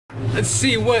Let's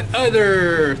see what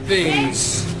other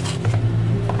things.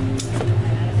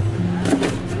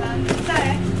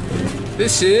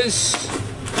 This is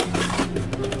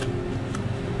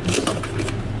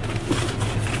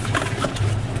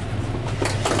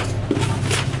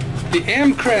the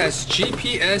Amcrest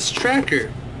GPS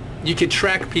tracker. You could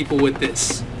track people with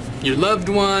this. Your loved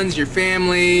ones, your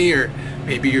family, or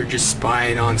maybe you're just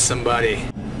spying on somebody.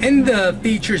 And the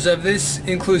features of this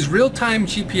includes real-time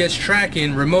GPS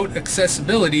tracking, remote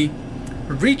accessibility,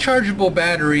 a rechargeable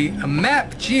battery, a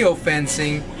map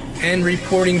geofencing, and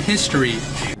reporting history.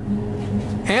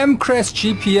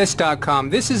 Amcrestgps.com.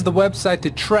 This is the website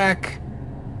to track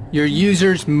your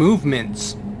users'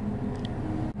 movements.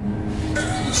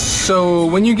 So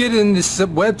when you get in this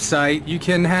website, you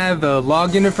can have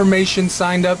login information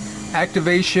signed up,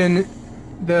 activation,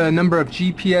 the number of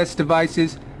GPS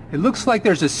devices. It looks like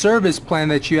there's a service plan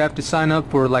that you have to sign up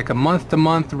for, like a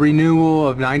month-to-month renewal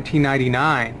of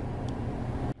 $19.99.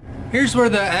 Here's where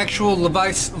the actual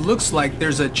device looks like.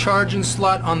 There's a charging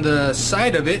slot on the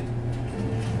side of it.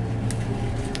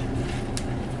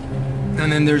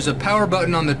 And then there's a power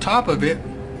button on the top of it.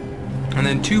 And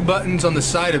then 2 buttons on the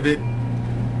side of it.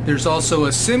 There's also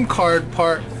a SIM card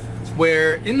part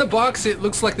where in the box it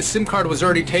looks like the SIM card was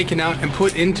already taken out and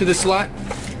put into the slot.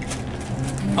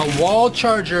 A wall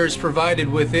charger is provided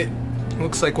with it.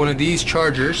 Looks like one of these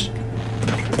chargers.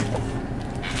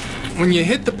 When you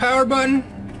hit the power button,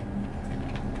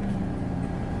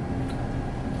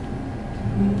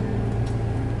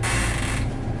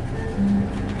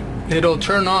 it'll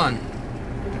turn on.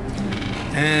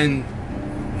 And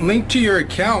linked to your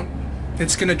account,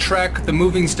 it's going to track the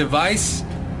moving's device,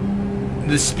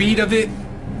 the speed of it,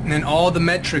 and then all the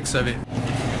metrics of it.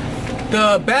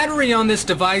 The battery on this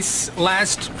device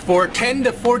lasts for 10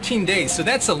 to 14 days, so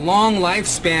that's a long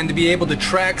lifespan to be able to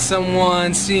track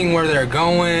someone, seeing where they're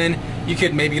going. You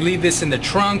could maybe leave this in the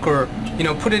trunk, or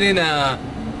put it in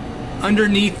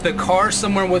underneath the car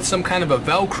somewhere with some kind of a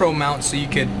Velcro mount, so you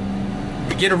could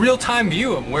get a real-time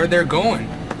view of where they're going.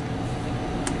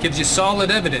 Gives you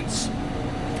solid evidence.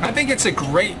 I think it's a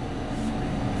great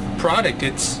product.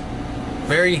 It's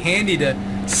very handy to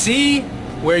see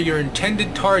where your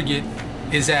intended target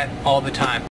is at all the time.